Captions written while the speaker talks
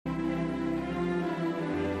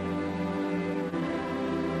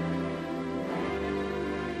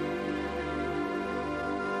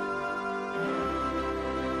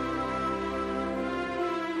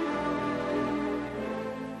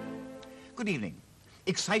Good evening.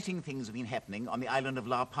 Exciting things have been happening on the island of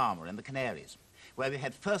La Palma in the Canaries, where we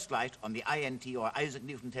had first light on the INT, or Isaac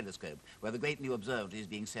Newton telescope, where the great new observatory is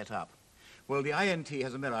being set up. Well, the INT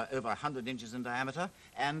has a mirror over 100 inches in diameter,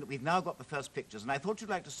 and we've now got the first pictures, and I thought you'd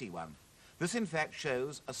like to see one. This, in fact,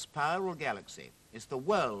 shows a spiral galaxy. It's the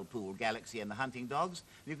whirlpool galaxy in the hunting dogs.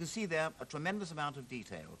 You can see there a tremendous amount of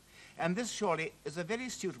detail. And this surely is a very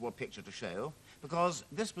suitable picture to show, because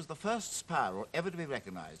this was the first spiral ever to be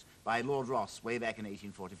recognized by Lord Rosse way back in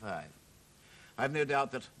 1845. I've no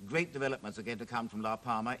doubt that great developments are going to come from La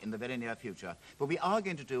Palma in the very near future, but we are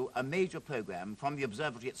going to do a major program from the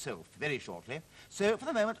observatory itself very shortly. So for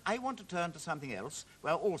the moment, I want to turn to something else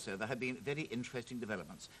where also there have been very interesting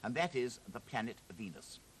developments, and that is the planet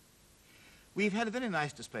Venus. We've had a very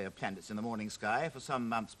nice display of planets in the morning sky for some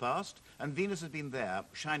months past, and Venus has been there,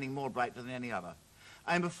 shining more brightly than any other.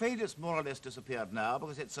 I'm afraid it's more or less disappeared now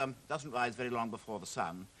because it doesn't rise very long before the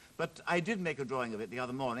sun, but I did make a drawing of it the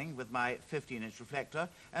other morning with my 15-inch reflector,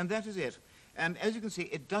 and that is it. And as you can see,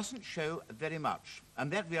 it doesn't show very much,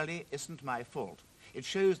 and that really isn't my fault. It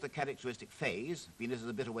shows the characteristic phase. Venus is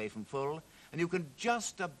a bit away from full, and you can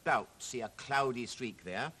just about see a cloudy streak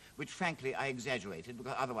there, which frankly I exaggerated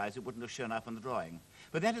because otherwise it wouldn't have shown up on the drawing.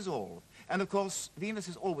 But that is all. And of course, Venus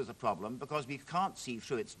is always a problem because we can't see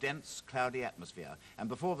through its dense, cloudy atmosphere, and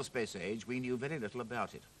before the space age we knew very little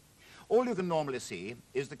about it. All you can normally see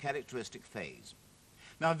is the characteristic phase.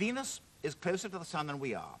 Now, Venus is closer to the sun than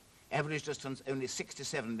we are. Average distance only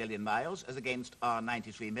 67 million miles as against our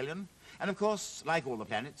 93 million. And of course, like all the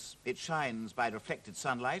planets, it shines by reflected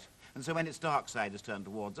sunlight, and so when its dark side is turned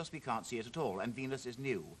towards us, we can't see it at all, and Venus is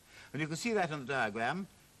new. And you can see that in the diagram.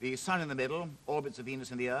 The sun in the middle orbits of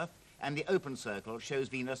Venus and the Earth, and the open circle shows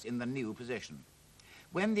Venus in the new position.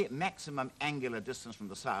 When the maximum angular distance from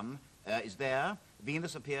the sun is there,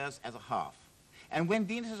 Venus appears as a half. And when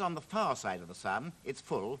Venus is on the far side of the sun, it's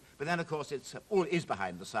full, but then, of course, it is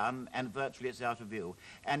behind the sun, and virtually it's out of view.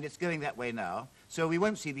 And it's going that way now, so we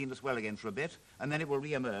won't see Venus well again for a bit, and then it will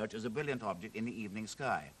re-emerge as a brilliant object in the evening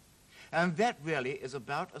sky. And that really is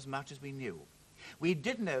about as much as we knew. We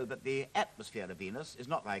did know that the atmosphere of Venus is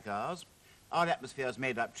not like ours. Our atmosphere is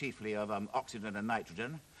made up chiefly of oxygen and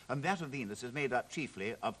nitrogen, and that of Venus is made up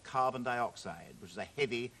chiefly of carbon dioxide, which is a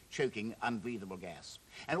heavy, choking, unbreathable gas,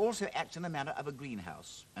 and also acts in the manner of a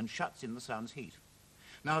greenhouse and shuts in the sun's heat.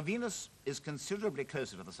 Now, Venus is considerably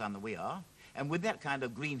closer to the sun than we are, and with that kind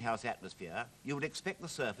of greenhouse atmosphere, you would expect the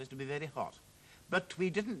surface to be very hot. But we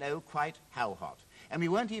didn't know quite how hot, and we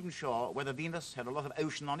weren't even sure whether Venus had a lot of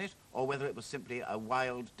ocean on it or whether it was simply a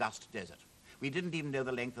wild dust desert. We didn't even know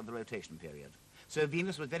the length of the rotation period. So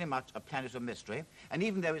Venus was very much a planet of mystery, and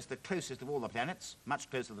even though it's the closest of all the planets,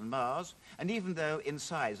 much closer than Mars, and even though in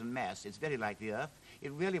size and mass it's very like the Earth,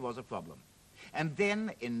 it really was a problem. And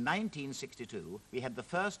then in 1962, we had the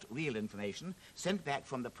first real information sent back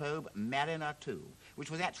from the probe Mariner 2,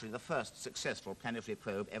 which was actually the first successful planetary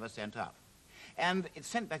probe ever sent up. And it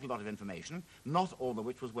sent back a lot of information, not all of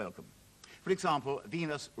which was welcome. For example,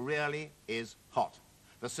 Venus really is hot.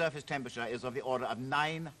 The surface temperature is of the order of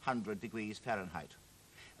 900 degrees Fahrenheit.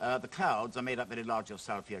 The clouds are made up very largely of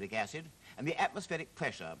sulfuric acid, and the atmospheric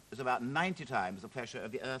pressure is about 90 times the pressure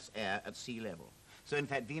of the Earth's air at sea level. So in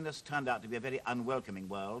fact, Venus turned out to be a very unwelcoming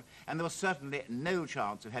world, and there was certainly no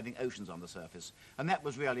chance of having oceans on the surface. And that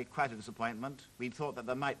was really quite a disappointment. We thought that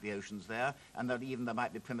there might be oceans there, and that even there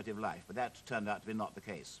might be primitive life, but that turned out to be not the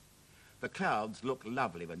case. The clouds look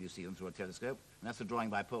lovely when you see them through a telescope, and that's a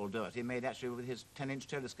drawing by Paul Doherty, made actually with his 10-inch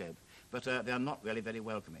telescope, but they are not really very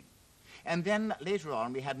welcoming. And then later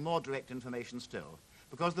on, we had more direct information still,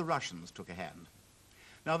 because the Russians took a hand.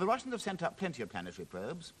 Now, the Russians have sent up plenty of planetary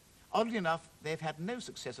probes. Oddly enough, they've had no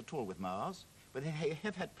success at all with Mars, but they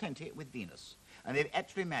have had plenty with Venus. And they've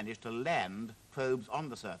actually managed to land probes on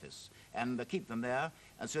the surface and keep them there,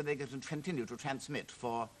 and so they can continue to transmit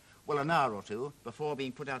for, well, an hour or two before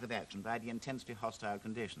being put out of action by the intensely hostile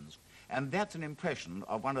conditions. And that's an impression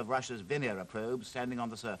of one of Russia's Venera probes standing on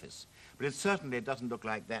the surface. But it certainly doesn't look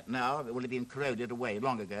like that now. It will have been corroded away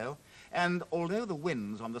long ago. And although the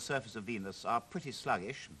winds on the surface of Venus are pretty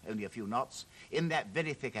sluggish, only a few knots, in that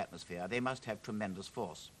very thick atmosphere, they must have tremendous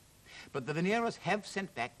force. But the Veneras have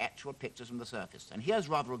sent back actual pictures from the surface, and here's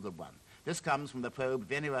rather a good one. This comes from the probe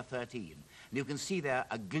Venera 13. And you can see there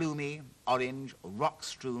a gloomy, orange,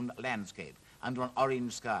 rock-strewn landscape under an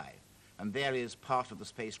orange sky. And there is part of the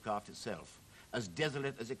spacecraft itself, as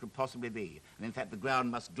desolate as it could possibly be. And in fact, the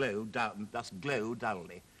ground must glow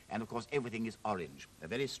dully. And of course, everything is orange, a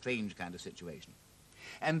very strange kind of situation.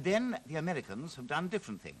 And then the Americans have done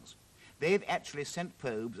different things. They've actually sent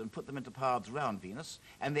probes and put them into paths around Venus,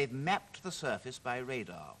 and they've mapped the surface by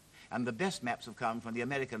radar. And the best maps have come from the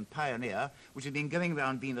American Pioneer, which has been going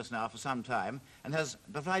around Venus now for some time and has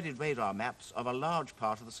provided radar maps of a large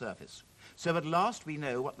part of the surface. So at last we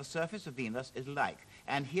know what the surface of Venus is like.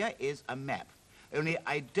 And here is a map. Only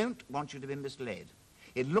I don't want you to be misled.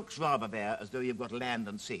 It looks rather there as though you've got land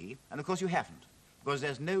and sea, and of course you haven't, because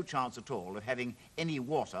there's no chance at all of having any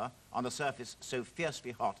water on a surface so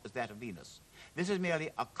fiercely hot as that of Venus. This is merely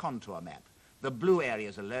a contour map. The blue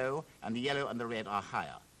areas are low, and the yellow and the red are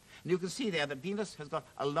higher. And you can see there that Venus has got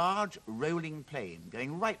a large rolling plain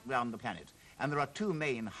going right round the planet. And there are two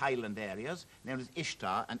main highland areas, known as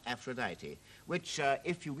Ishtar and Aphrodite, which,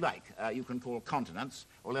 if you like, you can call continents,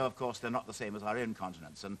 although, of course, they're not the same as our own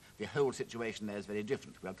continents, and the whole situation there is very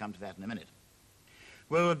different. We'll come to that in a minute.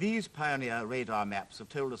 Well, these pioneer radar maps have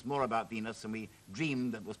told us more about Venus than we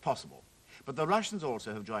dreamed that was possible. But the Russians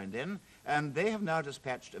also have joined in, and they have now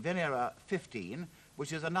dispatched Venera 15,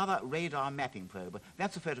 which is another radar mapping probe.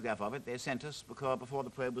 That's a photograph of it they sent us before the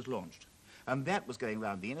probe was launched. And that was going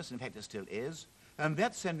around Venus, in fact it still is, and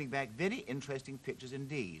that's sending back very interesting pictures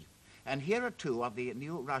indeed. And here are two of the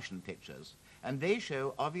new Russian pictures, and they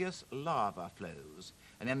show obvious lava flows.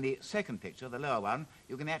 And in the second picture, the lower one,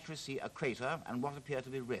 you can actually see a crater and what appear to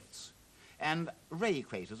be rifts. And ray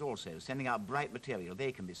craters also, sending out bright material,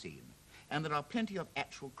 they can be seen. And there are plenty of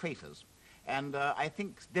actual craters. And I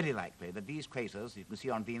think it's very likely that these craters, you can see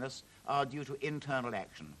on Venus, are due to internal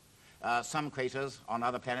action. Some craters on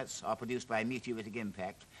other planets are produced by meteoritic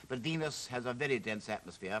impact, but Venus has a very dense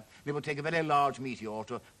atmosphere. It will take a very large meteor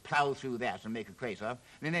to plow through that and make a crater.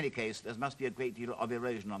 And in any case, there must be a great deal of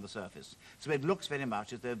erosion on the surface. So it looks very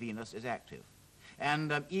much as though Venus is active.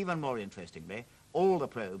 And even more interestingly, all the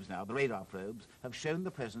probes now, the radar probes, have shown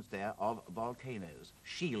the presence there of volcanoes,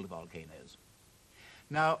 shield volcanoes.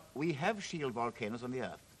 Now, we have shield volcanoes on the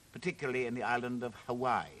Earth, particularly in the island of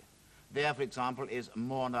Hawaii. There, for example, is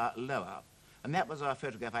Mauna Loa. And that was a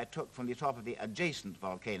photograph I took from the top of the adjacent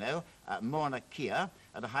volcano, Mauna Kea, at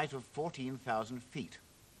a height of 14,000 feet.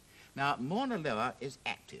 Now, Mauna Loa is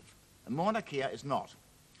active. Mauna Kea is not.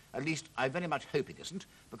 At least, I very much hope it isn't,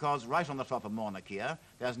 because right on the top of Mauna Kea,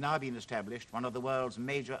 there's now been established one of the world's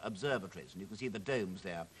major observatories. And you can see the domes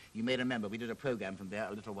there. You may remember we did a program from there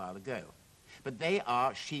a little while ago. But they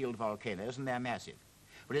are shield volcanoes, and they're massive.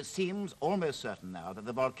 But it seems almost certain now that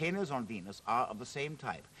the volcanoes on Venus are of the same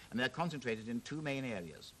type, and they're concentrated in two main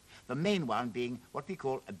areas. The main one being what we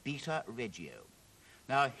call a Beta Regio.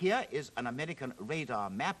 Now, here is an American radar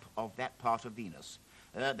map of that part of Venus.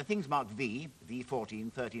 The things marked V,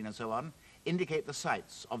 V14, 13, and so on, indicate the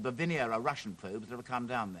sites of the Venera Russian probes that have come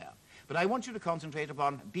down there. But I want you to concentrate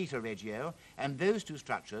upon Beta Regio and those two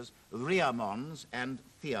structures, Rheamons and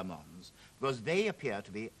Thiamons, because they appear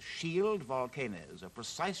to be shield volcanoes of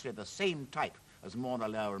precisely the same type as Mauna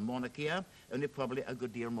Loa and Mauna Kea, only probably a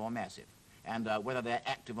good deal more massive. And whether they're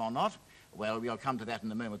active or not, well, we'll come to that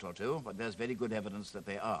in a moment or two, but there's very good evidence that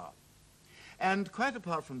they are. And quite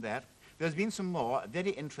apart from that, there's been some more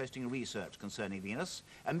very interesting research concerning Venus,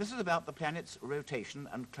 and this is about the planet's rotation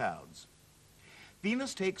and clouds.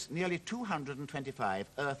 Venus takes nearly 225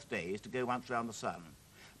 Earth days to go once round the Sun.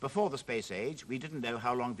 Before the space age, we didn't know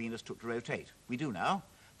how long Venus took to rotate. We do now.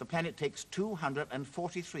 The planet takes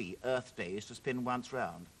 243 Earth days to spin once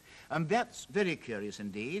round. And that's very curious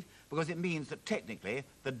indeed, because it means that technically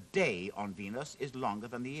the day on Venus is longer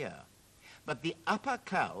than the year. But the upper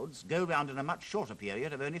clouds go round in a much shorter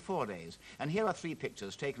period of only 4 days. And here are 3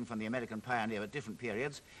 pictures taken from the American Pioneer at different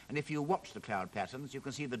periods. And if you watch the cloud patterns, you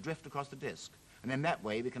can see the drift across the disk. And in that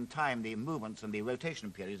way, we can time the movements and the rotation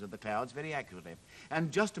periods of the clouds very accurately.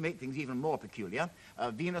 And just to make things even more peculiar,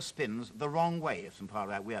 Venus spins the wrong way, as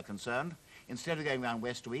far as we are concerned. Instead of going round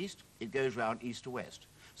west to east, it goes round east to west.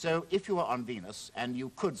 So if you were on Venus and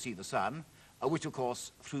you could see the sun, which of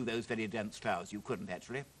course, through those very dense clouds, you couldn't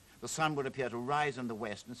actually, the sun would appear to rise in the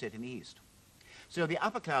west and set in the east. So the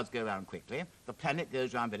upper clouds go round quickly, the planet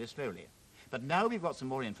goes round very slowly. But now we've got some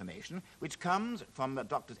more information, which comes from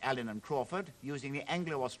Drs. Allen and Crawford using the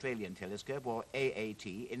Anglo-Australian Telescope, or AAT,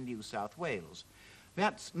 in New South Wales.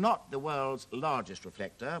 That's not the world's largest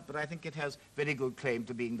reflector, but I think it has very good claim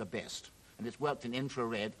to being the best, and it's worked in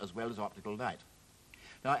infrared as well as optical light.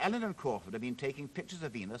 Now, Allen and Crawford have been taking pictures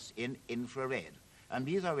of Venus in infrared, and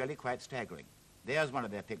these are really quite staggering. There's one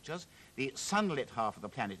of their pictures. The sunlit half of the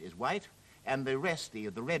planet is white, and the rest, the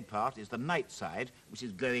red part, is the night side, which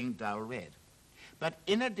is glowing dull red. But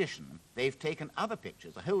in addition, they've taken other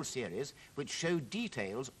pictures, a whole series, which show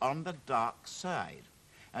details on the dark side.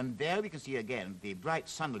 And there we can see again the bright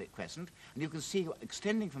sunlit crescent, and you can see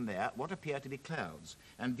extending from there what appear to be clouds.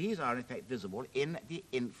 And these are in fact visible in the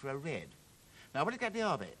infrared. Now what exactly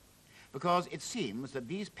are they? because it seems that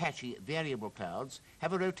these patchy variable clouds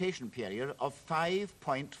have a rotation period of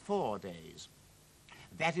 5.4 days.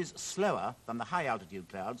 That is slower than the high-altitude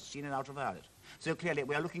clouds seen in ultraviolet. So clearly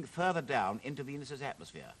we are looking further down into Venus's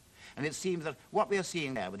atmosphere. And it seems that what we are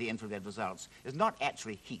seeing there with the infrared results is not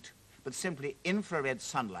actually heat, but simply infrared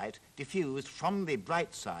sunlight diffused from the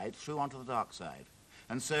bright side through onto the dark side.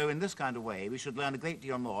 And so in this kind of way, we should learn a great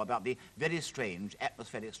deal more about the very strange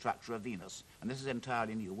atmospheric structure of Venus. And this is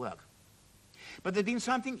entirely new work. But there's been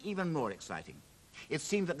something even more exciting. It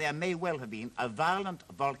seems that there may well have been a violent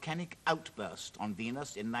volcanic outburst on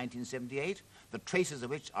Venus in 1978, the traces of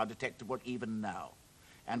which are detectable even now.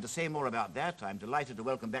 And to say more about that, I'm delighted to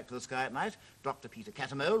welcome back to the sky at night Dr. Peter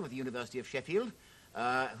Cattermole with the University of Sheffield,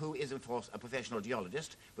 who is, of course, a professional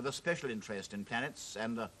geologist with a special interest in planets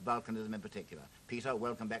and volcanism in particular. Peter,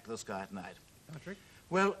 welcome back to the sky at night. Patrick?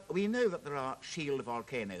 Well, we know that there are shield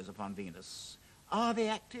volcanoes upon Venus. Are they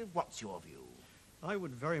active? What's your view? I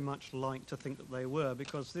would very much like to think that they were,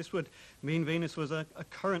 because this would mean Venus was a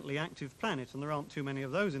currently active planet, and there aren't too many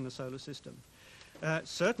of those in the solar system.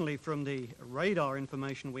 Certainly from the radar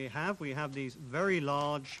information we have these very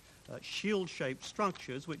large shield-shaped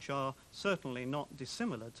structures which are certainly not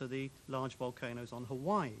dissimilar to the large volcanoes on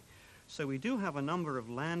Hawaii. So we do have a number of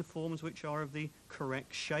landforms which are of the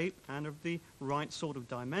correct shape and of the right sort of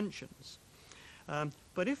dimensions.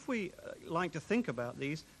 But if we like to think about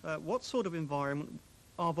these, what sort of environment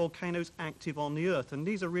are volcanoes active on the Earth? And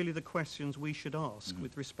these are really the questions we should ask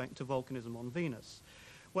with respect to volcanism on Venus.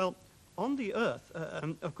 Well, on the Earth,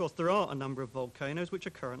 of course, there are a number of volcanoes which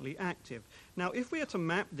are currently active. Now, if we are to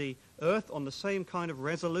map the Earth on the same kind of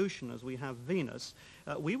resolution as we have Venus,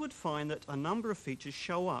 we would find that a number of features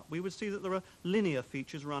show up. We would see that there are linear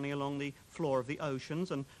features running along the floor of the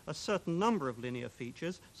oceans, and a certain number of linear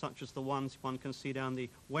features, such as the ones one can see down the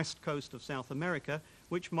west coast of South America,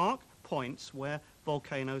 which mark points where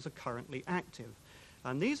volcanoes are currently active.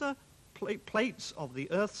 And these are plates of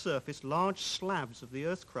the Earth's surface, large slabs of the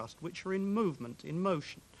Earth's crust, which are in movement, in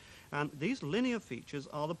motion. And these linear features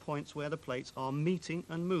are the points where the plates are meeting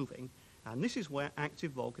and moving, and this is where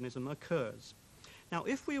active volcanism occurs. Now,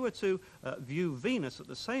 if we were to view Venus at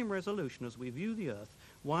the same resolution as we view the Earth,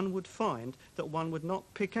 one would find that one would not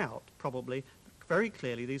pick out, probably, very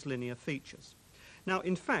clearly these linear features. Now,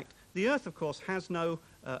 in fact, the Earth, of course, has no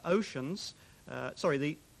oceans.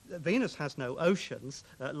 Venus has no oceans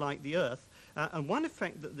like the Earth, and one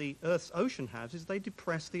effect that the Earth's ocean has is they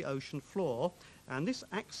depress the ocean floor, and this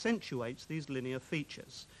accentuates these linear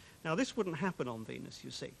features. Now, this wouldn't happen on Venus,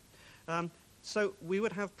 you see. So we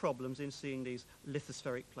would have problems in seeing these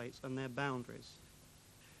lithospheric plates and their boundaries.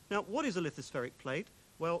 Now, what is a lithospheric plate?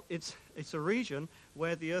 Well, it's a region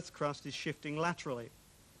where the Earth's crust is shifting laterally.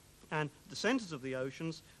 And at the centers of the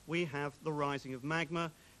oceans, we have the rising of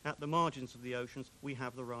magma. At the margins of the oceans, we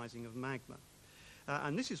have the rising of magma.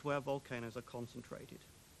 And this is where volcanoes are concentrated.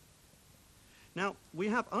 Now, we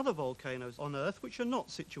have other volcanoes on Earth which are not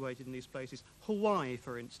situated in these places. Hawaii,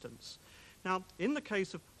 for instance. Now, in the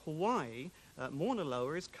case of Hawaii, Mauna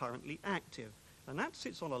Loa is currently active. And that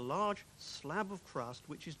sits on a large slab of crust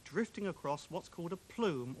which is drifting across what's called a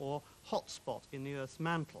plume or hotspot in the Earth's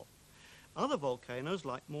mantle. Other volcanoes,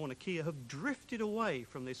 like Mauna Kea, have drifted away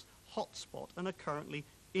from this hotspot and are currently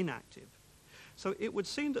inactive. So it would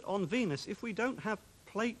seem that on Venus, if we don't have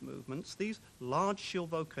plate movements, these large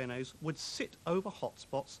shield volcanoes would sit over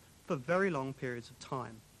hotspots for very long periods of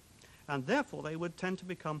time. And therefore they would tend to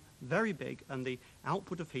become very big and the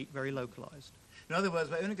output of heat very localized. In other words,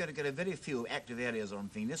 we're only going to get a very few active areas on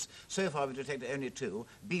Venus. So far we've detected only two,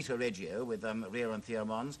 Beta Regio with Rhea and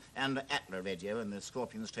Theomons, and Atla Regio in the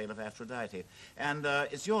Scorpion's Tail of Aphrodite. And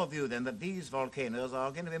it's your view then that these volcanoes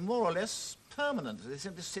are going to be more or less permanent. They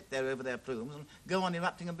simply sit there over their plumes and go on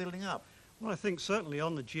erupting and building up. Well, I think certainly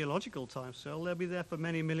on the geological timescale they'll be there for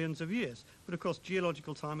many millions of years. But of course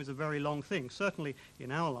geological time is a very long thing. Certainly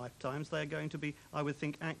in our lifetimes they're going to be, I would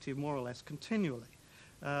think, active more or less continually.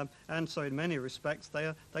 And so in many respects they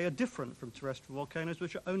are different from terrestrial volcanoes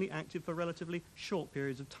which are only active for relatively short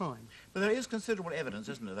periods of time. But there is considerable evidence,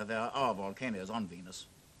 isn't there, that there are volcanoes on Venus?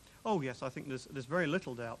 Oh yes, I think there's very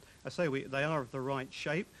little doubt. I say they are of the right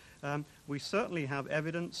shape. We certainly have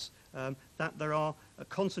evidence that there are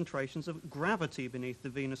concentrations of gravity beneath the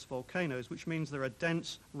Venus volcanoes, which means there are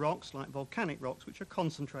dense rocks, like volcanic rocks, which are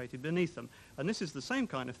concentrated beneath them. And this is the same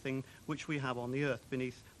kind of thing which we have on the Earth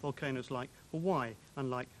beneath volcanoes like Hawaii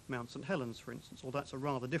and like Mount St. Helens, for instance, although that's a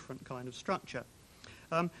rather different kind of structure.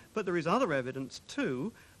 But there is other evidence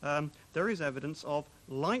too. There is evidence of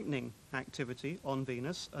lightning activity on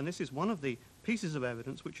Venus, and this is one of the pieces of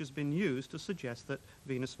evidence which has been used to suggest that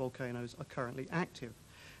Venus volcanoes are currently active.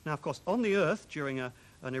 Now, of course, on the Earth, during an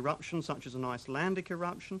eruption such as an Icelandic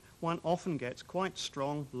eruption, one often gets quite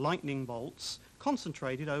strong lightning bolts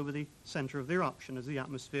concentrated over the centre of the eruption. As the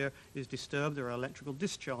atmosphere is disturbed, there are electrical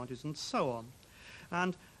discharges and so on.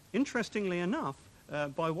 And interestingly enough,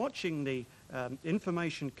 by watching the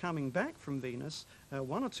information coming back from Venus,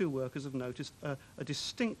 one or two workers have noticed a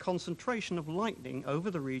distinct concentration of lightning over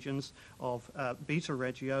the regions of Beta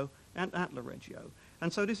Regio and Atla Regio.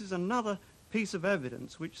 And so this is another piece of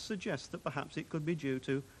evidence which suggests that perhaps it could be due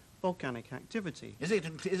to volcanic activity. Is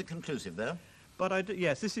it conclusive, though? But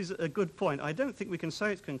yes, this is a good point. I don't think we can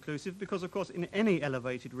say it's conclusive because, of course, in any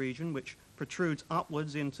elevated region which protrudes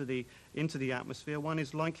upwards into the atmosphere, one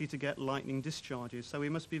is likely to get lightning discharges. So we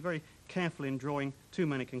must be very careful in drawing too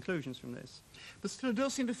many conclusions from this. But still, it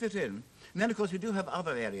does seem to fit in. And then, of course, we do have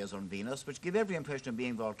other areas on Venus which give every impression of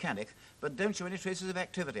being volcanic, but don't show any traces of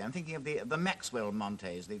activity. I'm thinking of the Maxwell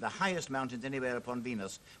Montes, the highest mountains anywhere upon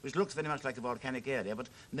Venus, which looks very much like a volcanic area, but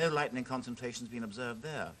no lightning concentration has been observed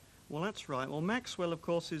there. Well, that's right. Well, Maxwell, of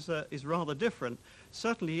course, is rather different.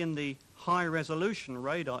 Certainly in the high-resolution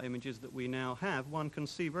radar images that we now have, one can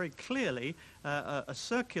see very clearly a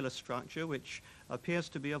circular structure which appears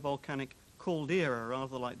to be a volcanic caldera,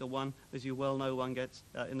 rather like the one, as you well know, one gets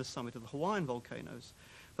in the summit of the Hawaiian volcanoes.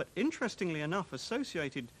 But interestingly enough,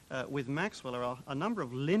 associated with Maxwell are a number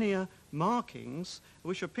of linear markings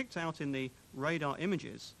which are picked out in the radar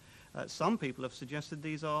images. Some people have suggested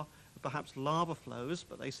these are perhaps lava flows,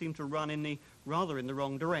 but they seem to run rather in the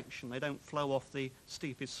wrong direction. They don't flow off the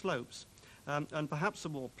steepest slopes. And perhaps a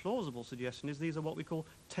more plausible suggestion is these are what we call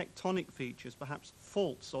tectonic features, perhaps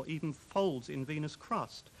faults or even folds in Venus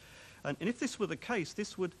crust. And if this were the case,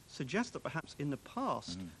 this would suggest that perhaps in the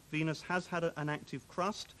past Venus has had an active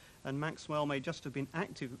crust, and Maxwell may just have been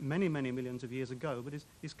active many, many millions of years ago, but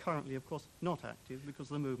is currently, of course, not active because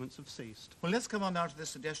the movements have ceased. Well, let's come on now to this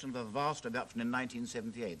suggestion of a vast eruption in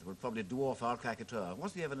 1978 that would probably dwarf our Krakatoa.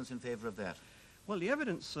 What's the evidence in favour of that? Well, the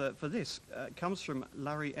evidence for this comes from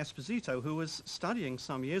Larry Esposito, who was studying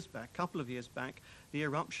some years back, a couple of years back, the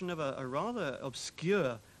eruption of a rather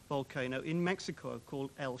obscure volcano in Mexico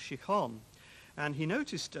called El Chichon. And he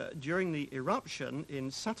noticed during the eruption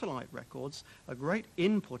in satellite records a great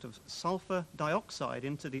input of sulfur dioxide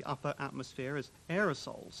into the upper atmosphere as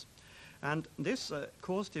aerosols. And this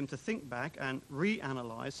caused him to think back and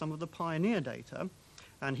reanalyze some of the pioneer data.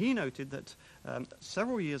 And he noted that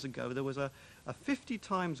several years ago there was a 50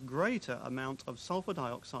 times greater amount of sulfur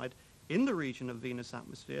dioxide in the region of Venus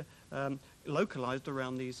atmosphere, localized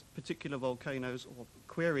around these particular volcanoes or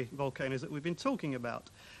query volcanoes that we've been talking about.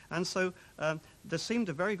 And so there seemed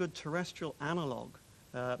a very good terrestrial analog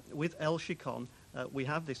with El Chichon. We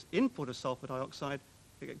have this input of sulfur dioxide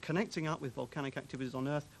connecting up with volcanic activities on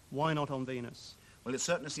Earth. Why not on Venus? Well, it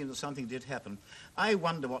certainly seems that something did happen. I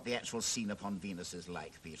wonder what the actual scene upon Venus is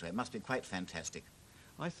like, Peter. It must be quite fantastic.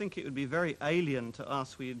 I think it would be very alien to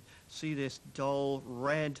us. We'd see this dull,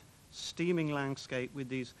 red, steaming landscape with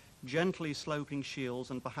these gently sloping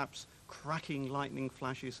shields and perhaps cracking lightning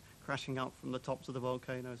flashes crashing out from the tops of the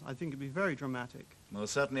volcanoes. I think it'd be very dramatic. Well,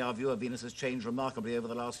 certainly our view of Venus has changed remarkably over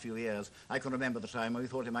the last few years. I can remember the time when we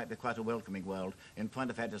thought it might be quite a welcoming world. In point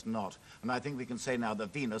of fact, it's not. And I think we can say now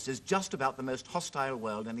that Venus is just about the most hostile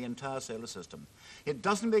world in the entire solar system. It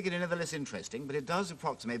doesn't make it any the less interesting, but it does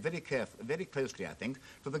approximate very closely, I think,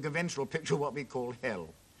 to the conventional picture of what we call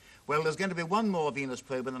hell. Well, there's going to be one more Venus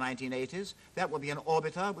probe in the 1980s. That will be an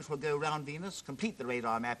orbiter which will go around Venus, complete the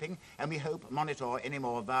radar mapping, and we hope monitor any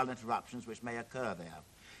more violent eruptions which may occur there.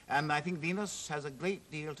 And I think Venus has a great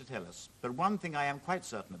deal to tell us. But one thing I am quite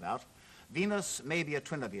certain about, Venus may be a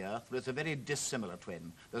twin of the Earth, but it's a very dissimilar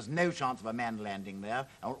twin. There's no chance of a man landing there,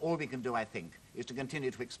 and all we can do, I think, is to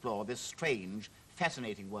continue to explore this strange,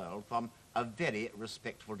 fascinating world from a very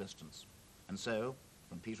respectful distance. And so,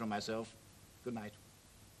 from Peter and myself, good night.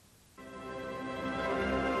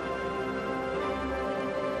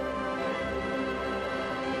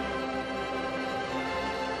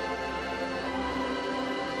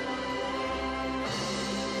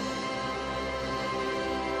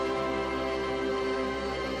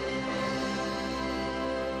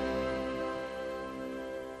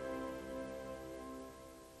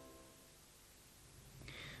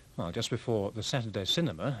 Well, just before the Saturday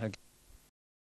cinema,